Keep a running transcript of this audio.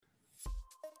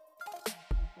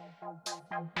Hello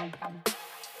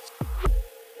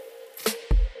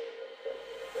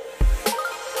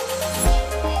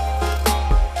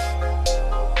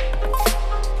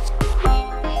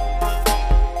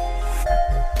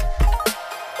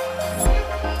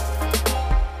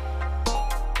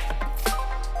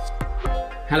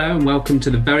and welcome to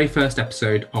the very first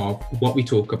episode of What We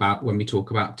Talk About When We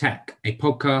Talk About Tech, a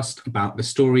podcast about the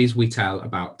stories we tell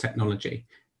about technology.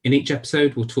 In each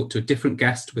episode, we'll talk to a different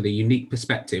guest with a unique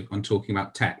perspective on talking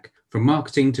about tech. From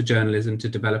marketing to journalism to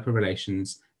developer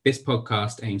relations, this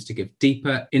podcast aims to give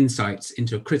deeper insights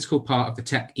into a critical part of the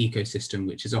tech ecosystem,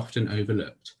 which is often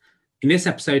overlooked. In this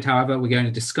episode, however, we're going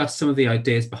to discuss some of the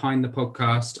ideas behind the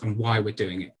podcast and why we're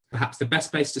doing it. Perhaps the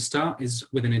best place to start is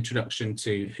with an introduction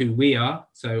to who we are.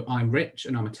 So I'm Rich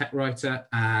and I'm a tech writer,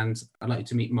 and I'd like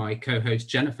to meet my co-host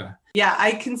Jennifer. Yeah,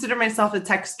 I consider myself a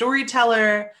tech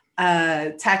storyteller.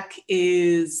 Tech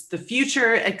is the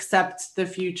future, except the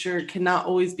future cannot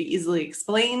always be easily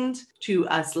explained to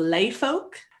us lay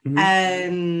folk. Mm-hmm.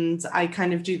 And I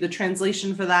kind of do the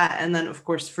translation for that. And then, of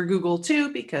course, for Google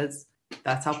too, because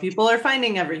that's how people are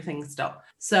finding everything still.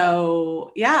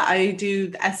 So yeah, I do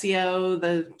the SEO,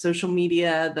 the social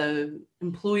media, the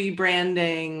employee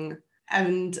branding,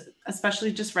 and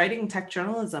especially just writing tech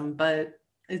journalism. But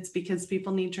it's because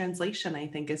people need translation, I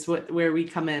think, is where we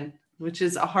come in, which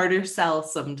is a harder sell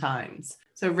sometimes.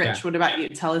 So Rich, What about you?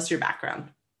 Tell us your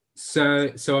background. So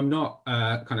I'm not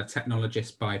a kind of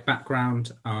technologist by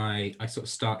background. I sort of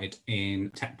started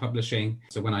in tech publishing.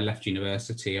 So when I left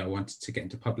university, I wanted to get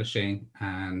into publishing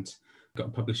and got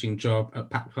a publishing job at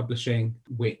Pact Publishing,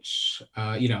 which,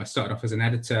 I started off as an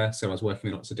editor. So I was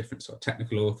working with lots of different sort of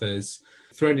technical authors,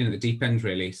 thrown in at the deep end,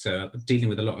 really. So dealing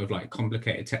with a lot of like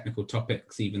complicated technical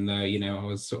topics, even though, I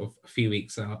was sort of a few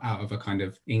weeks out of a kind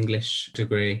of English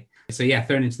degree. So yeah,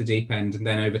 thrown into the deep end. And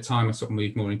then over time, I sort of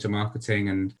moved more into marketing,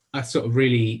 and I sort of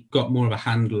really got more of a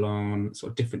handle on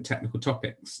sort of different technical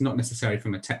topics, not necessarily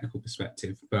from a technical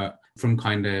perspective, but from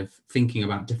kind of thinking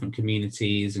about different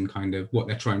communities and kind of what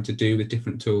they're trying to do with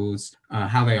different tools,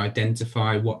 how they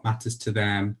identify what matters to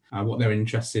them, what they're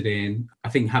interested in. I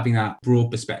think having that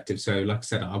broad perspective. So like I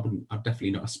said, I'm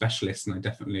definitely not a specialist, and I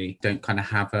definitely don't kind of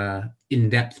have a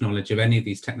in-depth knowledge of any of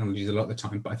these technologies a lot of the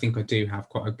time, but I think I do have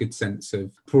quite a good sense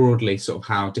of broadly sort of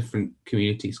how different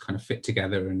communities kind of fit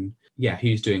together and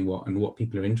who's doing what and what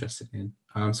people are interested in.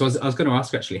 So I was going to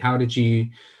ask actually, how did you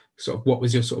what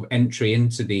was your sort of entry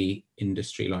into the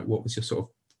industry? Like what was your sort of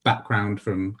background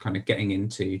from kind of getting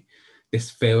into this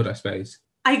field, I suppose?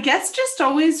 I guess just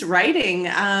always writing.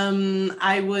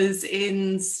 I was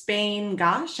in Spain,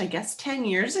 10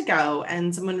 years ago,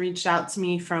 and someone reached out to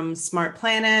me from Smart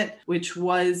Planet, which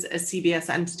was a CBS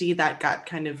entity that got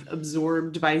kind of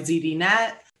absorbed by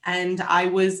ZDNet. And I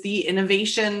was the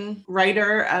innovation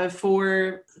writer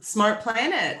for Smart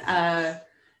Planet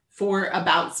for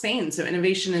About Spain. So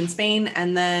innovation in Spain.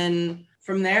 And then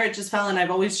from there, it just fell, and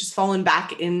I've always just fallen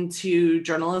back into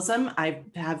journalism. I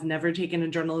have never taken a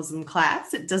journalism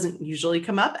class. It doesn't usually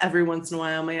come up. Every once in a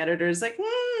while, my editor is like,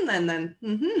 and then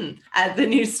At the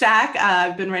New Stack,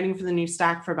 I've been writing for the New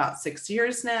Stack for about 6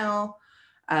 years now.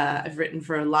 I've written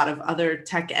for a lot of other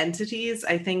tech entities.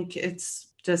 I think it's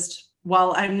just,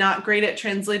 while I'm not great at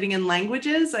translating in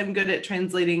languages, I'm good at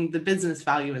translating the business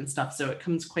value and stuff. So it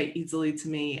comes quite easily to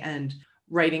me. And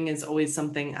writing is always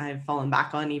something I've fallen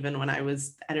back on, even when I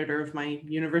was editor of my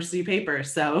university paper.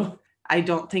 So I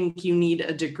don't think you need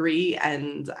a degree.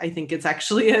 And I think it's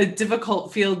actually a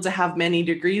difficult field to have many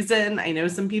degrees in. I know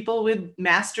some people with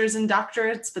masters and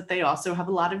doctorates, but they also have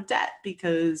a lot of debt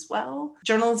because, well,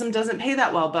 journalism doesn't pay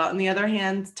that well. But on the other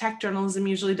hand, tech journalism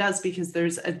usually does, because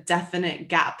there's a definite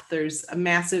gap. There's a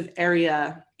massive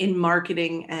area in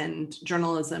marketing and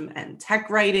journalism and tech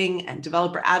writing and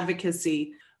developer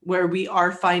advocacy where we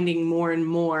are finding more and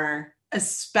more,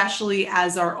 especially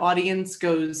as our audience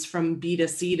goes from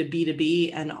B2C to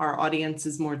B2B and our audience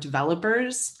is more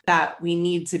developers, that we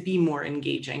need to be more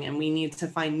engaging, and we need to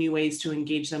find new ways to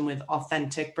engage them with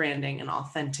authentic branding and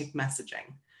authentic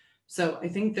messaging. So I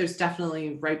think there's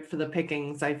definitely ripe for the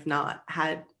pickings. I've not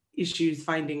had issues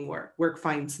finding work. Work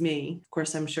finds me. Of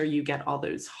course, I'm sure you get all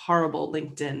those horrible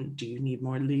LinkedIn, do you need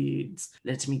more leads?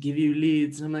 Let me give you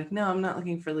leads. And I'm like, no, I'm not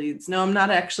looking for leads. No, I'm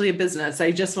not actually a business.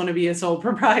 I just want to be a sole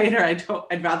proprietor.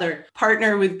 I'd rather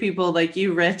partner with people like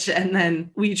you, Rich, and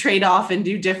then we trade off and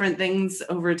do different things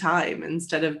over time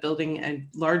instead of building a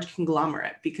large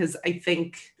conglomerate, because I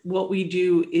think what we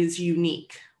do is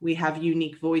unique. We have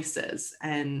unique voices.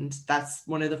 And that's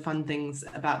one of the fun things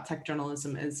about tech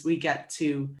journalism is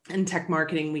in tech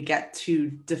marketing, we get to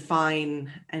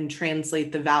define and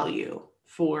translate the value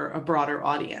for a broader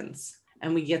audience.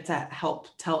 and we get to help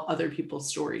tell other people's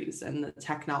stories and the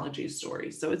technology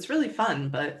stories. So it's really fun,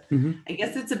 but I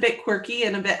guess it's a bit quirky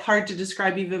and a bit hard to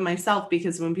describe even myself,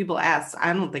 because when people ask,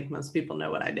 I don't think most people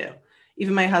know what I do.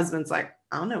 Even my husband's like,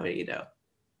 I don't know what you do,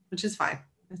 which is fine.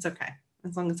 It's okay.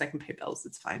 As long as I can pay bills,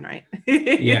 it's fine, right?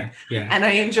 Yeah. And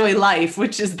I enjoy life,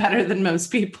 which is better than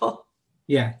most people.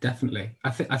 Yeah, definitely.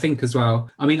 I think as well.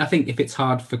 I mean, I think if it's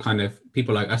hard for kind of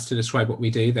people like us to describe what we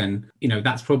do, then,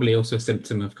 that's probably also a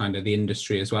symptom of kind of the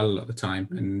industry as well a lot of the time.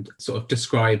 And sort of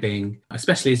describing,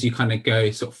 especially as you kind of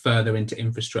go sort of further into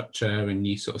infrastructure and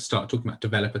you sort of start talking about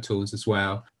developer tools as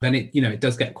well, then it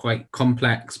does get quite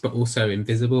complex, but also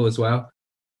invisible as well.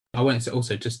 I wanted to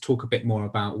also just talk a bit more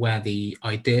about where the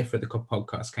idea for the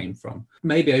podcast came from.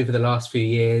 Maybe over the last few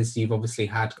years, you've obviously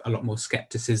had a lot more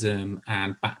skepticism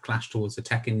and backlash towards the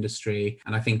tech industry.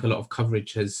 And I think a lot of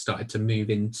coverage has started to move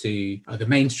into the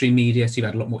mainstream media. So you've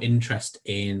had a lot more interest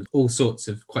in all sorts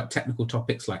of quite technical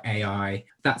topics like AI.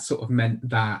 That sort of meant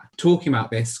that talking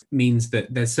about this means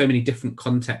that there's so many different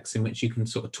contexts in which you can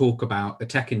sort of talk about the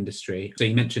tech industry. So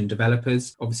you mentioned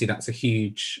developers. Obviously, that's a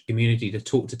huge community to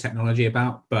talk to technology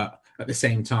about. But at the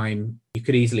same time, you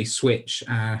could easily switch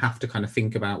and have to kind of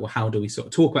think about, well, how do we sort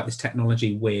of talk about this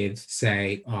technology with,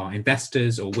 say, our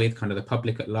investors or with kind of the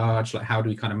public at large? Like, how do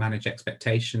we kind of manage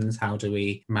expectations? How do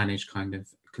we manage kind of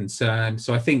concern?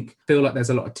 So I feel like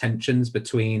there's a lot of tensions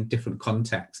between different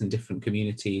contexts and different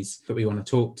communities that we want to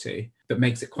talk to, that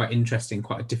makes it quite interesting,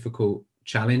 quite a difficult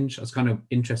challenge. I was kind of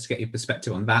interested to get your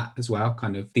perspective on that as well,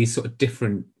 kind of these sort of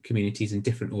different communities and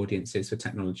different audiences for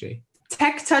technology.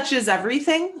 Tech touches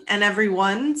everything and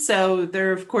everyone. So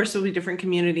there, of course, will be different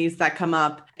communities that come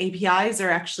up. APIs are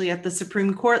actually at the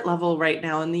Supreme Court level right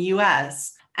now in the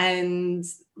US, and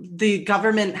the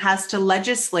government has to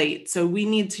legislate. So we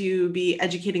need to be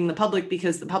educating the public,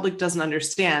 because the public doesn't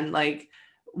understand. Like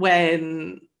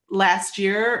when last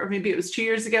year, or maybe it was 2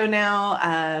 years ago now,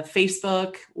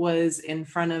 Facebook was in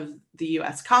front of the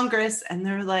US Congress, and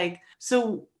they're like,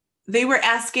 so they were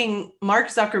asking Mark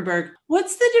Zuckerberg,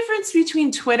 what's the difference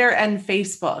between Twitter and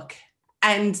Facebook?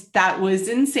 And that was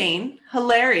insane,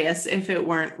 hilarious if it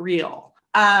weren't real.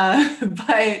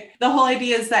 But the whole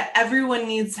idea is that everyone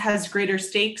has greater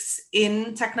stakes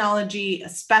in technology,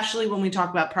 especially when we talk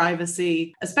about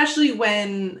privacy, especially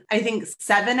when I think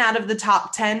 7 out of the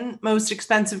top 10 most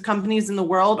expensive companies in the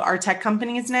world are tech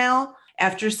companies now.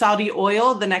 After Saudi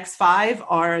oil, the next 5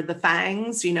 are the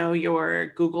FANGs, your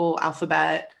Google,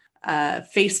 Alphabet,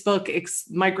 Facebook,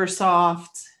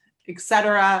 Microsoft,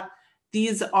 etc.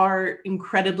 These are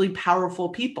incredibly powerful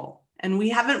people, and we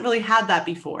haven't really had that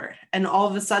before. And all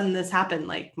of a sudden this happened.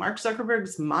 Like, Mark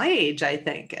Zuckerberg's my age, I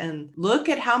think, and look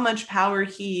at how much power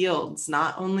he yields,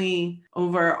 not only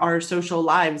over our social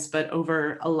lives, but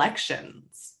over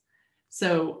elections.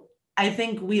 So I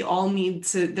think we all need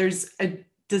to, there's a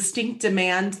distinct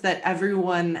demand that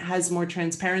everyone has more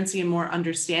transparency and more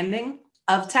understanding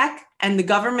of tech, and the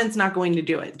government's not going to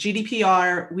do it.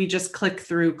 GDPR, we just click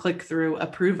through,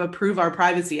 approve our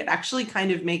privacy. It actually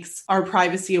kind of makes our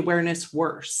privacy awareness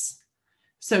worse.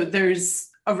 So there's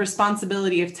a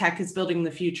responsibility if tech is building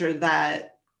the future, that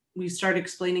we start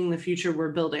explaining the future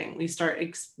we're building. We start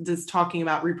just talking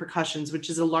about repercussions, which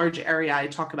is a large area I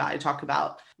talk about. I talk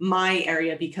about my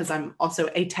area because I'm also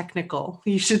a-technical.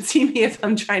 You should see me if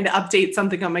I'm trying to update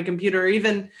something on my computer, or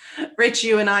even Rich,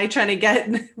 you and I trying to get,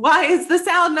 why is the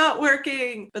sound not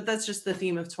working? But that's just the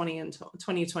theme of 2020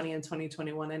 and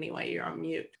 2021 anyway, you're on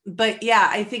mute. But yeah,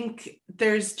 I think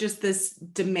there's just this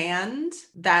demand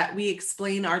that we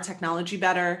explain our technology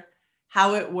better,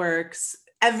 how it works.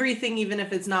 Everything, even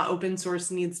if it's not open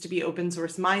source, needs to be open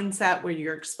source mindset, where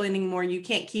you're explaining more. You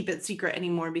can't keep it secret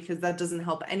anymore, because that doesn't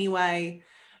help anyway.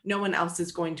 No one else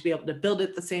is going to be able to build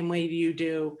it the same way you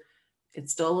do.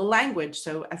 It's still a language.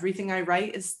 So everything I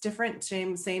write is different,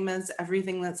 same as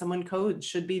everything that someone codes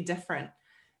should be different.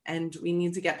 And we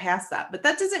need to get past that. But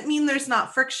that doesn't mean there's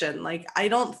not friction. Like, I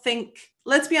don't think,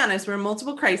 let's be honest, we're in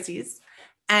multiple crises.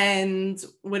 And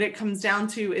what it comes down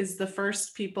to is the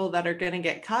first people that are going to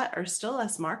get cut are still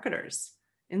us marketers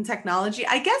in technology.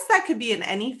 I guess that could be in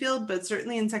any field, but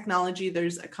certainly in technology,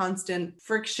 there's a constant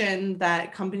friction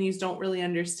that companies don't really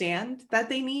understand that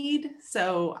they need.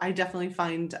 So I definitely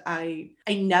find I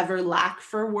never lack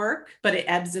for work, but it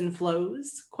ebbs and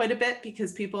flows quite a bit,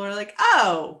 because people are like,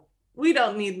 oh, we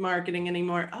don't need marketing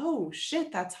anymore. Oh,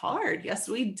 shit, that's hard. Yes,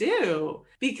 we do.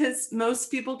 Because most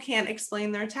people can't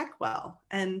explain their tech well.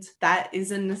 And that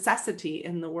is a necessity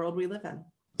in the world we live in.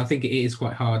 I think it is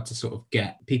quite hard to sort of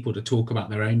get people to talk about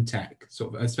their own tech,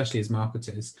 sort of, especially as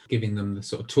marketers, giving them the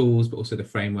sort of tools, but also the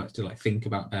frameworks to like think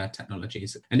about their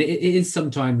technologies. And it is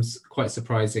sometimes quite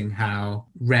surprising how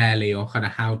rarely or kind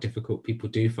of how difficult people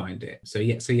do find it. So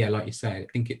yeah, like you say, I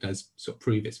think it does sort of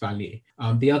prove its value.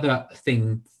 The other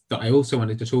thing that I also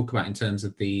wanted to talk about in terms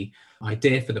of the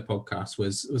idea for the podcast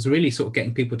was really sort of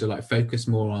getting people to like focus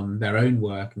more on their own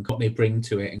work and what they bring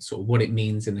to it and sort of what it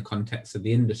means in the context of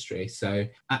the industry. So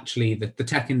actually the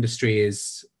tech industry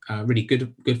is really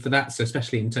good for that. So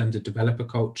especially in terms of developer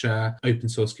culture, open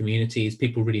source communities,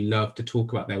 people really love to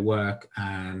talk about their work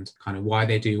and kind of why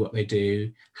they do what they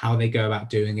do, how they go about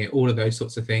doing it, all of those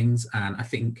sorts of things. And I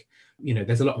think, you know,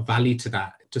 there's a lot of value to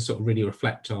that, to sort of really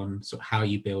reflect on sort of how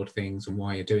you build things and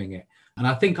why you're doing it. And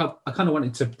I think I kind of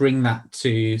wanted to bring that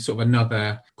to sort of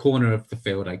another corner of the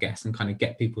field, I guess, and kind of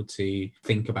get people to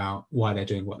think about why they're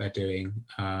doing what they're doing,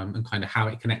 and kind of how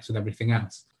it connects with everything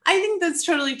else. I think that's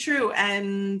totally true.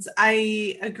 And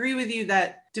I agree with you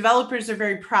that developers are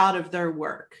very proud of their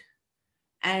work.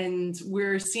 And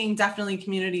we're seeing definitely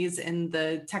communities in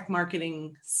the tech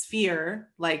marketing sphere,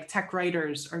 like tech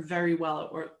writers are very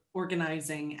well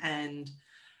organizing, and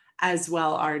as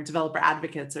well our developer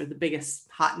advocates are the biggest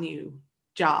hot new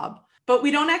job. But we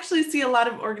don't actually see a lot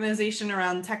of organization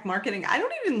around tech marketing. I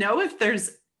don't even know if there's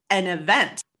an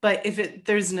event, but if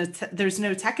there's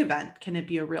no tech event, can it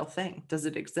be a real thing? Does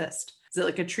it exist? Is it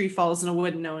like a tree falls in a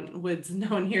wood, no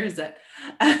one hears it?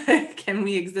 Can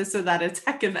we exist without a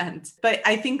tech event? But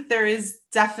I think there is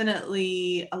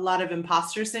definitely a lot of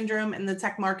imposter syndrome in the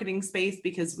tech marketing space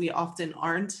because we often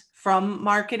aren't from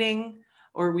marketing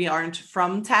or we aren't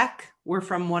from tech. We're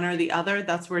from one or the other.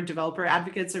 That's where developer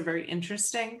advocates are very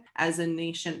interesting as a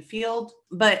nascent field.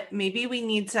 But maybe we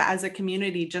need to, as a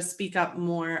community, just speak up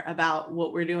more about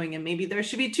what we're doing. And maybe there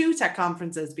should be 2 tech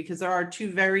conferences because there are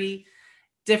 2 very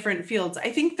different fields.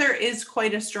 I think there is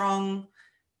quite a strong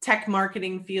tech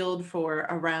marketing field for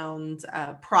around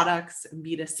products and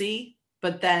B2C.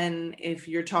 But then if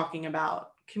you're talking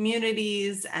about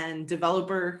communities and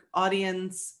developer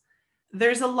audience,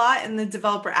 there's a lot in the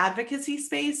developer advocacy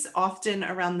space, often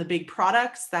around the big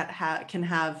products that can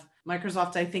have.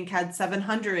 Microsoft, I think, had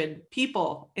 700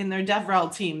 people in their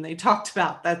DevRel team they talked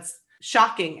about. That's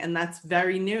shocking, and that's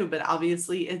very new, but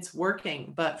obviously it's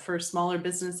working. But for smaller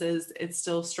businesses, they're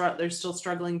still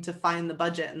struggling to find the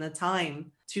budget and the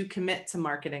time to commit to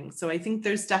marketing. So I think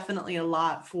there's definitely a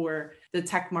lot for the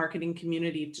tech marketing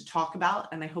community to talk about,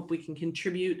 and I hope we can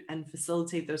contribute and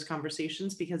facilitate those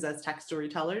conversations, because as tech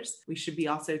storytellers, we should be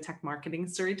also tech marketing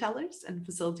storytellers and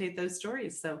facilitate those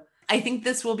stories. So I think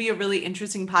this will be a really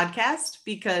interesting podcast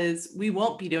because we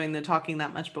won't be doing the talking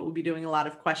that much, but we'll be doing a lot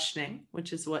of questioning,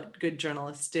 which is what good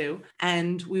journalists do.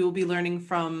 And we will be learning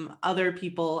from other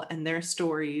people and their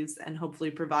stories, and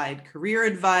hopefully provide career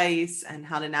advice and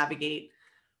how to navigate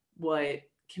what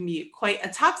can be quite a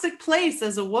toxic place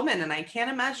as a woman. And I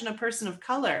can't imagine a person of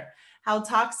color, how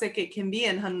toxic it can be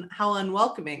and how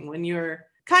unwelcoming when you're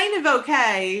kind of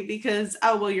okay because,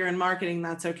 oh, well, you're in marketing,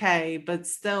 that's okay. But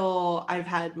still, I've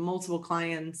had multiple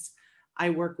clients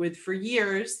I work with for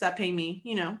years that pay me,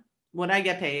 what I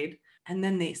get paid. And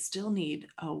then they still need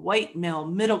a white male,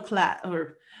 middle-class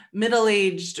or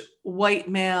middle-aged white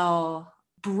male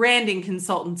branding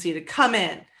consultancy to come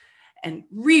in and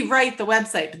rewrite the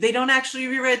website. But they don't actually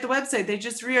rewrite the website. They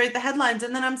just rewrite the headlines.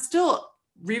 And then I'm still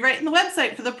rewriting the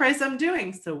website for the price I'm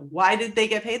doing. So why did they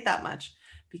get paid that much?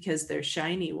 Because they're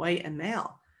shiny, white, and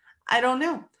male. I don't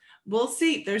know. We'll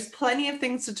see. There's plenty of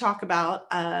things to talk about.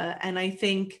 And I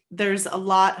think there's a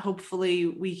lot. Hopefully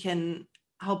we can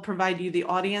help provide you, the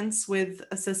audience, with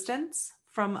assistance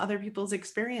from other people's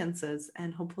experiences.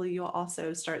 And hopefully you'll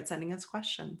also start sending us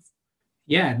questions.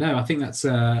 Yeah, no, I think that's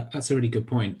a really good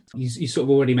point. You sort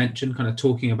of already mentioned kind of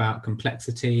talking about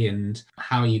complexity and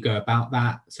how you go about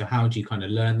that. So how do you kind of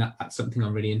learn that? That's something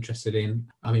I'm really interested in.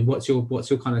 I mean, what's your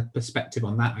kind of perspective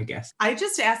on that, I guess? I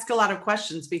just ask a lot of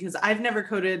questions because I've never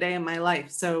coded a day in my life.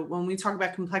 So when we talk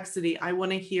about complexity, I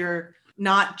want to hear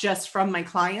not just from my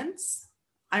clients.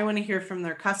 I want to hear from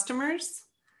their customers.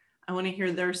 I want to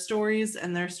hear their stories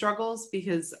and their struggles,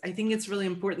 because I think it's really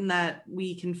important that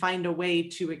we can find a way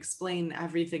to explain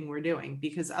everything we're doing,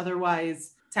 because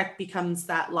otherwise tech becomes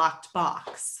that locked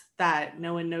box that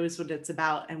no one knows what it's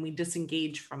about, and we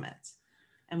disengage from it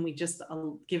and we just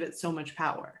give it so much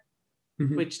power,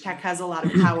 which tech has a lot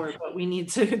of power, but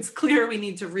it's clear we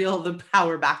need to reel the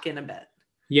power back in a bit.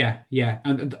 Yeah.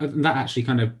 And that actually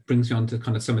kind of brings me on to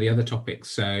kind of some of the other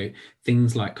topics. So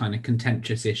things like kind of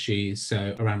contentious issues,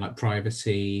 so around like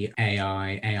privacy,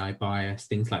 AI bias,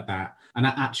 things like that. And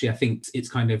actually, I think it's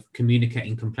kind of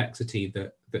communicating complexity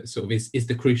that sort of is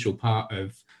the crucial part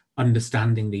of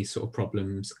understanding these sort of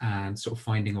problems and sort of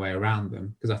finding a way around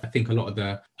them. Because I think a lot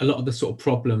of the sort of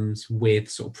problems with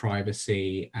sort of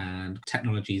privacy and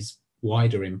technology's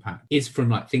wider impact is from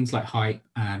like things like hype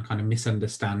and kind of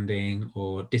misunderstanding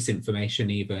or disinformation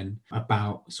even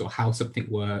about sort of how something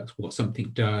works, what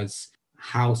something does,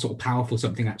 how sort of powerful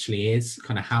something actually is,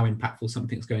 kind of how impactful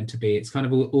something's going to be. It's kind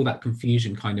of all that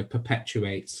confusion kind of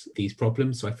perpetuates these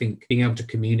problems. So I think being able to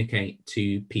communicate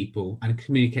to people and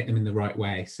communicate them in the right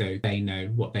way so they know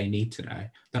what they need to know,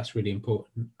 that's really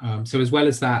important. So as well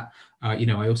as that, I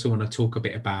also want to talk a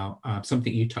bit about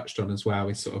something you touched on as well,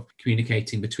 is sort of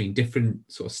communicating between different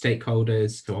sort of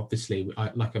stakeholders. So obviously,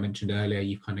 like I mentioned earlier,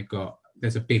 you've kind of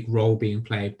there's a big role being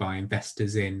played by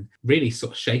investors in really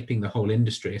sort of shaping the whole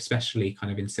industry, especially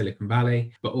kind of in Silicon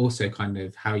Valley, but also kind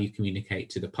of how you communicate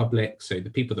to the public. So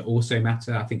the people that also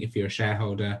matter. I think if you're a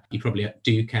shareholder, you probably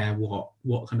do care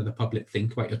what kind of the public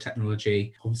think about your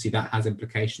technology. Obviously, that has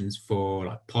implications for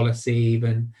like policy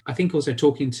even. I think also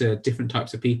talking to different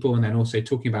types of people, and then also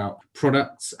talking about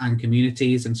products and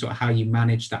communities and sort of how you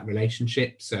manage that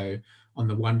relationship. So on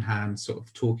the one hand, sort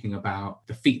of talking about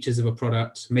the features of a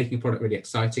product, making a product really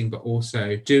exciting, but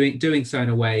also doing so in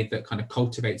a way that kind of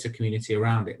cultivates a community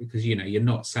around it. Because, you're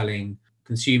not selling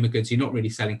consumer goods, you're not really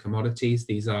selling commodities.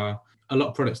 A lot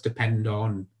of products depend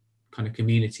on kind of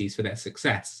communities for their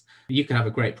success. You can have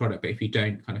a great product, but if you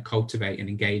don't kind of cultivate and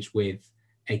engage with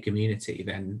a community,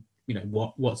 then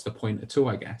what's the point at all,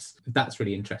 I guess. That's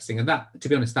really interesting. And that, to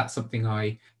be honest, that's something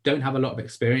I don't have a lot of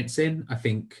experience in. I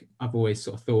think I've always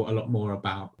sort of thought a lot more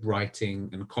about writing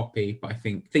and copy, but I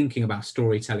think thinking about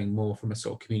storytelling more from a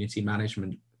sort of community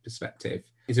management perspective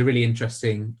is a really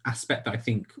interesting aspect that I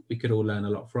think we could all learn a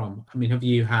lot from. I mean, have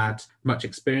you had much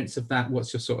experience of that?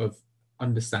 What's your sort of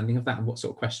understanding of that, and what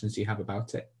sort of questions do you have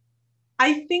about it?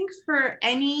 I think for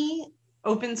any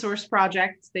open source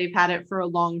projects, they've had it for a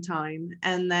long time.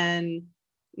 And then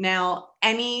now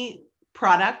any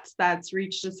product that's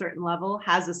reached a certain level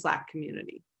has a Slack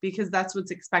community, because that's what's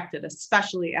expected,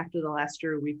 especially after the last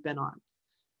year we've been on.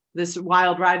 This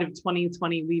wild ride of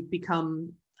 2020, we've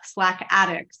become Slack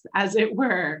addicts, as it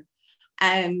were.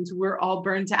 And we're all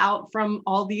burnt out from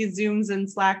all these Zooms and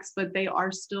Slacks, but they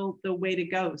are still the way to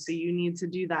go. So you need to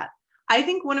do that. I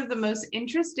think one of the most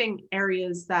interesting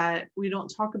areas that we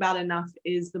don't talk about enough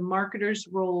is the marketer's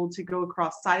role to go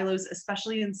across silos,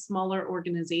 especially in smaller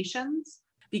organizations,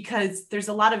 because there's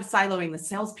a lot of siloing. The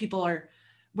salespeople are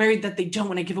worried that they don't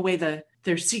want to give away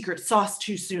their secret sauce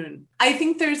too soon. I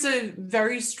think there's a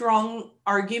very strong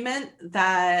argument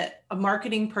that a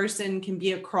marketing person can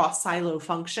be a cross silo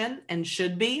function, and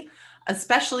should be,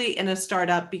 especially in a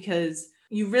startup, because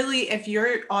you really, if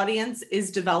your audience is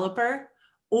developer,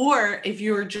 or if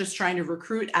you're just trying to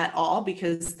recruit at all,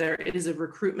 because there is a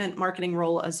recruitment marketing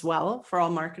role as well for all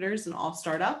marketers and all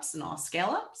startups and all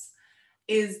scale-ups,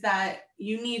 is that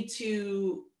you need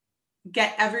to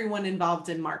get everyone involved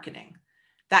in marketing.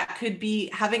 That could be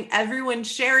having everyone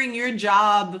sharing your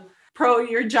job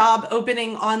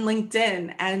opening on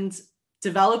LinkedIn, and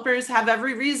developers have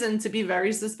every reason to be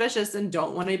very suspicious and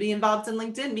don't want to be involved in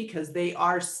LinkedIn because they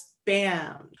are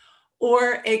spam.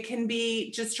 Or it can be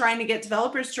just trying to get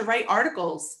developers to write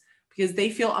articles because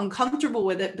they feel uncomfortable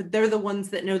with it, but they're the ones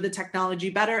that know the technology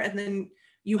better. And then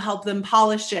you help them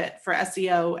polish it for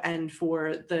SEO and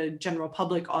for the general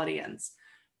public audience.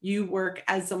 You work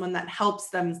as someone that helps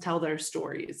them tell their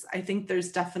stories. I think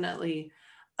there's definitely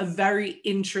a very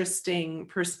interesting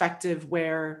perspective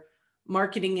where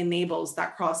marketing enables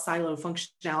that cross-silo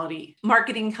functionality.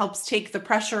 Marketing helps take the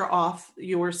pressure off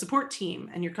your support team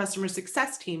and your customer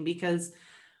success team, because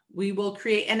we will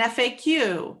create an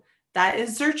FAQ that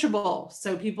is searchable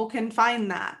so people can find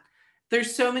that.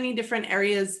 There's so many different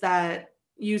areas that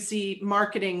you see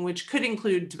marketing, which could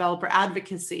include developer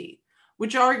advocacy,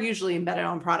 which are usually embedded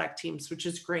on product teams, which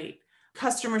is great.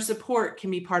 Customer support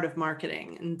can be part of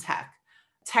marketing in tech.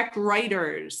 Tech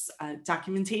writers,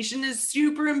 documentation is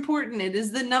super important. It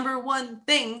is the number one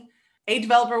thing a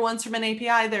developer wants from an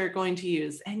API they're going to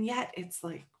use. And yet it's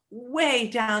like way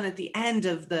down at the end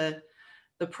of the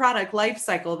product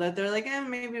lifecycle that they're like,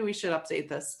 maybe we should update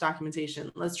this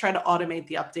documentation. Let's try to automate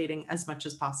the updating as much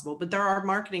as possible. But there are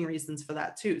marketing reasons for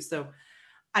that too. So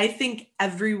I think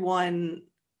everyone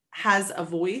has a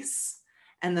voice.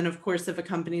 And then of course, if a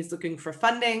company is looking for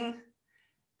funding,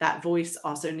 that voice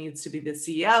also needs to be the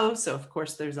CEO. So of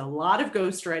course, there's a lot of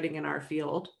ghostwriting in our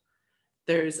field.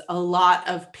 There's a lot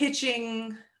of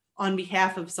pitching on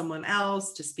behalf of someone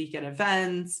else to speak at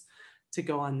events, to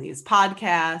go on these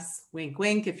podcasts, wink,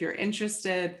 wink, if you're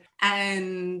interested.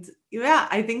 And yeah,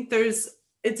 I think there's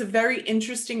it's a very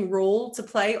interesting role to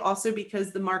play, also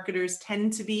because the marketers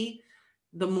tend to be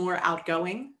the more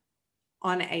outgoing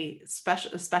on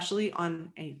especially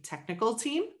on a technical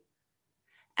team.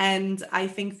 And I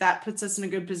think that puts us in a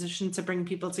good position to bring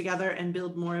people together and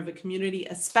build more of a community,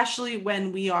 especially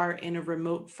when we are in a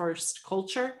remote first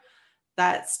culture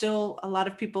that still a lot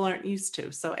of people aren't used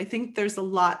to. So I think there's a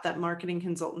lot that marketing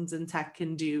consultants in tech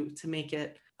can do to make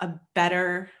it a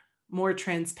better, more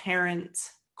transparent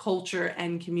culture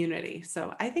and community.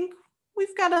 So I think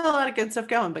we've got a lot of good stuff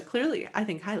going, but clearly I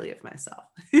think highly of myself.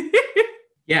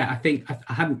 Yeah, I think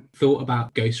I hadn't thought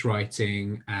about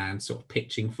ghostwriting and sort of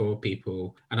pitching for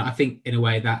people. And I think in a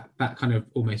way that kind of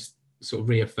almost sort of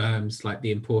reaffirms like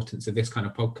the importance of this kind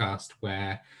of podcast,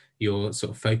 where you're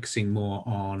sort of focusing more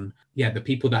on, the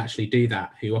people that actually do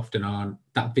that, who often aren't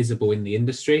that visible in the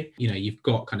industry. You know, you've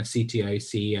got kind of CTOs,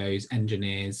 CEOs,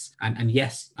 engineers, and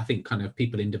yes, I think kind of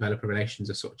people in developer relations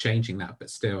are sort of changing that, but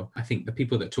still, I think the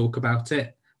people that talk about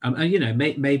it, and you know,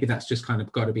 maybe that's just kind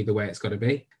of got to be the way it's got to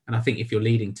be. And I think if you're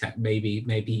leading tech, maybe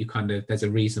you kind of, there's a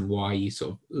reason why you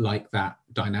sort of like that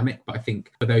dynamic. But I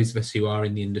think for those of us who are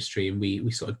in the industry and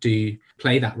we sort of do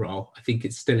play that role, I think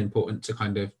it's still important to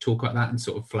kind of talk about that and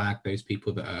sort of flag those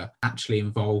people that are actually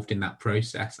involved in that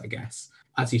process, I guess.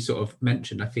 As you sort of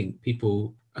mentioned, I think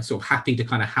people are sort of happy to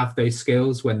kind of have those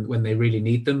skills when they really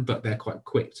need them, but they're quite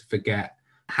quick to forget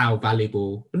how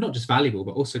valuable, but not just valuable,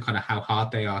 but also kind of how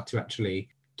hard they are to actually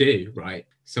do, right?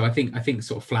 So I think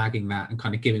sort of flagging that and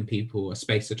kind of giving people a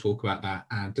space to talk about that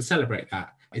and to celebrate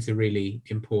that is a really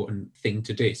important thing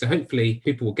to do. So hopefully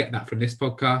people will get that from this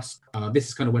podcast. This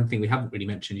is kind of one thing we haven't really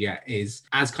mentioned yet, is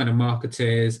as kind of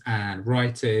marketers and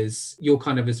writers, you're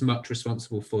kind of as much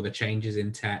responsible for the changes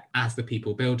in tech as the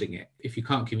people building it. If you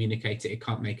can't communicate it, it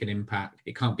can't make an impact,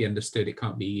 it can't be understood, it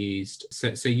can't be used.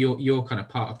 So you're kind of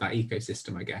part of that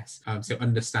ecosystem, I guess. So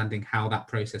understanding how that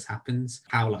process happens,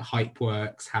 how like hype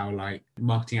works, how like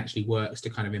marketing actually works to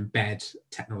kind of embed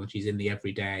technologies in the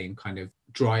everyday and kind of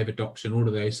drive adoption, all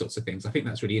of those sorts of things. I think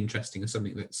that's really interesting and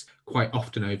something that's quite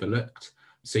often overlooked.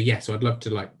 So I'd love to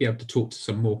like be able to talk to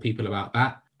some more people about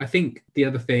that. I think the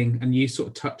other thing, and you sort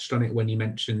of touched on it when you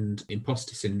mentioned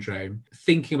imposter syndrome,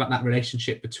 thinking about that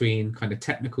relationship between kind of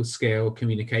technical skill,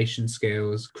 communication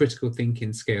skills, critical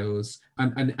thinking skills,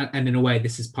 and in a way,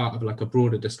 this is part of like a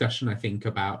broader discussion, I think,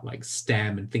 about like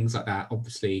STEM and things like that.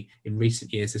 Obviously, in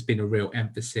recent years, there's been a real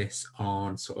emphasis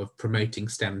on sort of promoting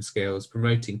STEM skills,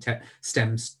 promoting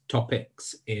STEM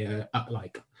topics at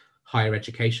like higher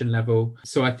education level.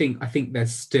 So I think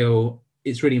there's still,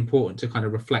 it's really important to kind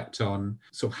of reflect on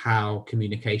sort of how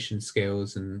communication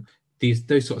skills and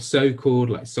those sort of so-called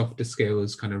like softer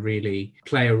skills kind of really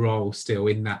play a role still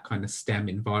in that kind of STEM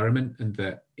environment, and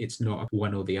that it's not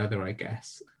one or the other, I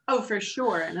guess. Oh, for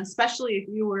sure. And especially if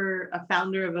you were a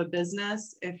founder of a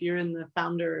business, if you're in the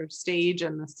founder stage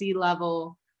and the C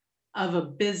level of a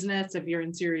business, if you're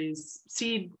in series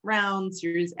seed round,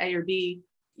 series A or B,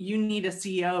 you need a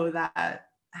CEO that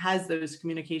has those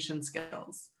communication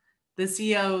skills. The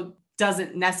CEO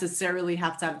doesn't necessarily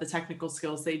have to have the technical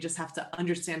skills. They just have to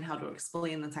understand how to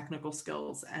explain the technical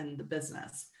skills and the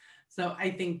business. So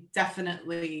I think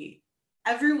definitely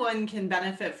everyone can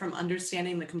benefit from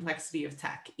understanding the complexity of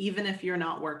tech, even if you're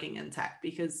not working in tech,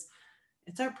 because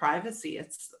it's our privacy.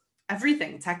 It's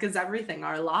everything. Tech is everything,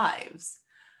 our lives.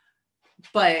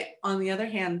 But on the other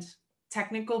hand,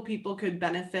 technical people could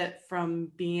benefit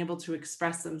from being able to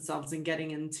express themselves and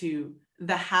getting into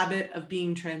the habit of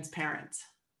being transparent,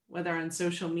 whether on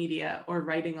social media or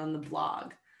writing on the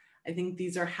blog. I think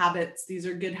these are habits, these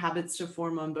are good habits to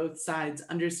form on both sides,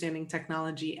 understanding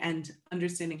technology and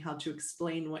understanding how to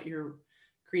explain what you're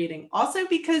creating. Also,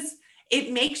 because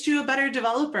it makes you a better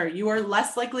developer. You are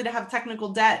less likely to have technical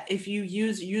debt if you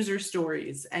use user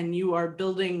stories and you are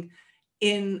building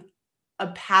in a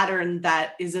pattern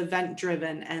that is event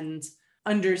driven and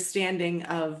understanding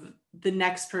of the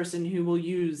next person who will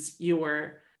use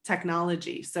your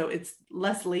technology. So it's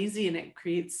less lazy and it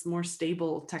creates more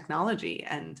stable technology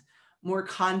and more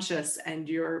conscious, and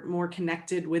you're more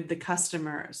connected with the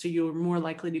customer. So you're more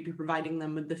likely to be providing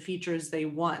them with the features they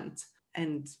want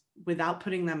and without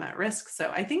putting them at risk. So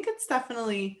I think it's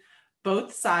definitely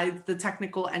both sides, the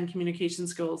technical and communication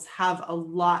skills have a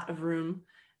lot of room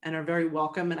and are very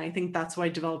welcome. And I think that's why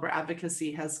developer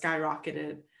advocacy has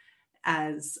skyrocketed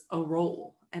as a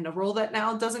role, and a role that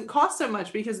now doesn't cost so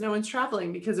much because no one's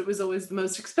traveling, because it was always the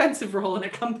most expensive role in a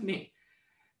company.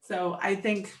 So I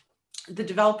think the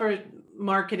developer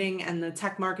marketing and the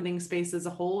tech marketing space as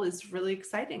a whole is really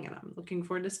exciting, and I'm looking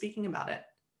forward to speaking about it.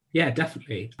 Yeah,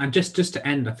 definitely. And just to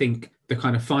end, I think the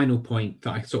kind of final point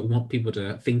that I sort of want people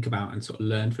to think about and sort of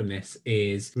learn from this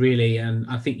is really, and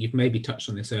I think you've maybe touched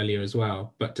on this earlier as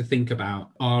well, but to think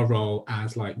about our role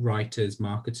as like writers,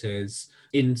 marketers,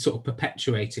 in sort of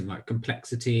perpetuating like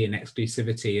complexity and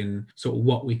exclusivity and sort of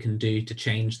what we can do to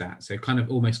change that. So kind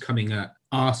of almost coming at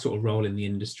our sort of role in the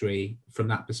industry from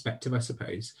that perspective, I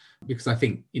suppose, because I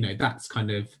think, you know, that's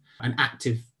kind of an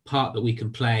active part that we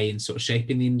can play in sort of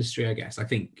shaping the industry, I guess. I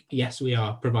think, yes, we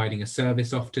are providing a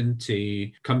service often to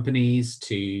companies,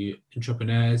 to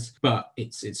entrepreneurs, but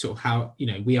it's sort of how, you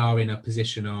know, we are in a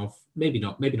position of maybe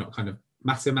not kind of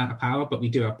massive amount of power, but we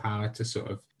do have power to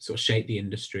sort of shape the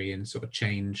industry and sort of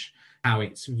change how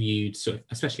it's viewed, sort of,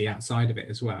 especially outside of it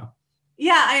as well.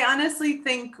 Yeah, I honestly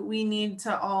think we need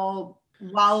to all,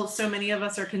 while so many of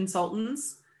us are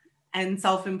consultants and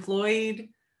self-employed,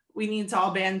 we need to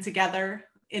all band together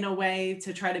in a way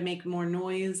to try to make more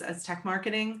noise as tech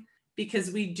marketing,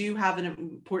 because we do have an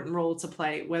important role to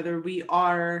play, whether we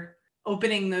are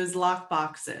opening those lock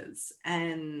boxes.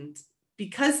 And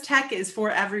because tech is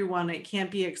for everyone, it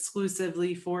can't be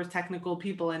exclusively for technical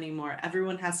people anymore.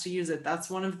 Everyone has to use it. That's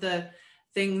one of the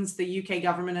things the UK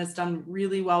government has done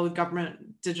really well with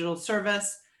government digital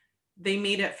service. They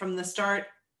made it from the start.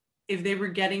 If they were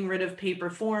getting rid of paper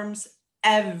forms,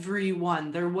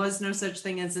 everyone, there was no such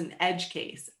thing as an edge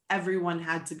case. Everyone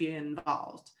had to be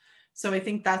involved. So I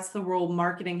think that's the role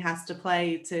marketing has to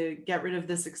play, to get rid of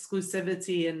this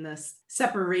exclusivity and this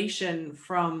separation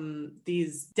from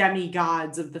these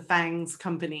demigods of the FANGs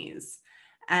companies.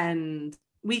 And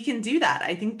we can do that.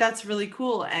 I think that's really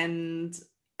cool. And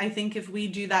I think if we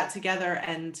do that together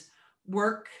and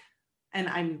work, and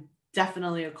I'm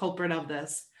definitely a culprit of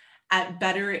this, at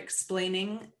better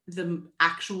explaining the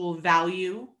actual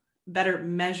value, better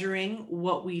measuring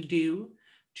what we do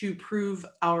to prove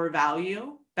our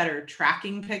value, better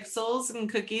tracking pixels and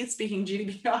cookies, speaking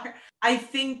GDPR, I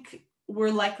think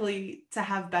we're likely to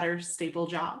have better stable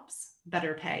jobs,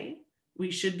 better pay. We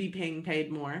should be being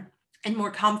paid more, and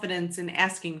more confidence in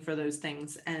asking for those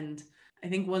things. And I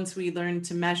think once we learn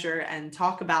to measure and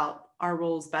talk about our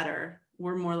roles better,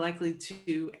 we're more likely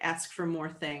to ask for more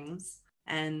things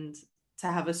and to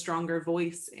have a stronger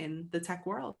voice in the tech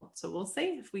world. So we'll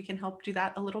see if we can help do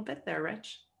that a little bit there,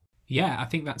 Rich. Yeah, I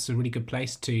think that's a really good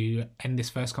place to end this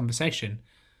first conversation.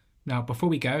 Now, before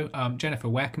we go, Jennifer,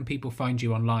 where can people find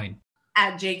you online?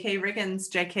 At JK Riggins,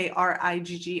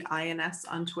 JKRIGGINS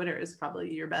on Twitter is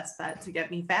probably your best bet to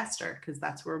get me faster, because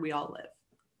that's where we all live.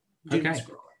 Okay.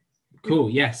 Cool.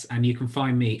 Yes. And you can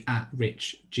find me at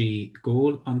Rich G.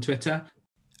 Gall on Twitter.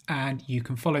 And you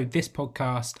can follow this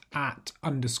podcast at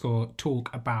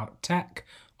 _talkabout_tech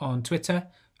on Twitter.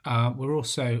 We're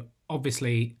also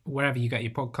obviously wherever you get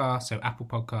your podcasts, so Apple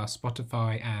Podcasts,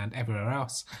 Spotify, and everywhere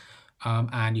else.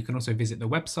 And you can also visit the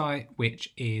website,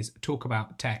 which is Talk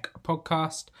About Tech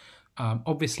Podcast.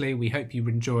 Obviously, we hope you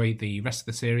enjoy the rest of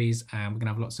the series, and we're going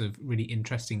to have lots of really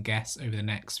interesting guests over the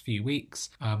next few weeks.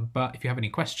 But if you have any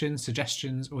questions,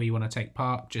 suggestions, or you want to take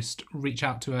part, just reach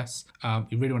out to us.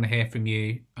 We really want to hear from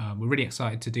you. We're really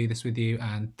excited to do this with you,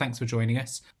 and thanks for joining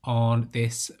us on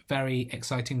this very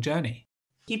exciting journey.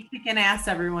 Keep kicking ass,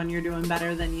 everyone. You're doing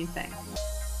better than you think.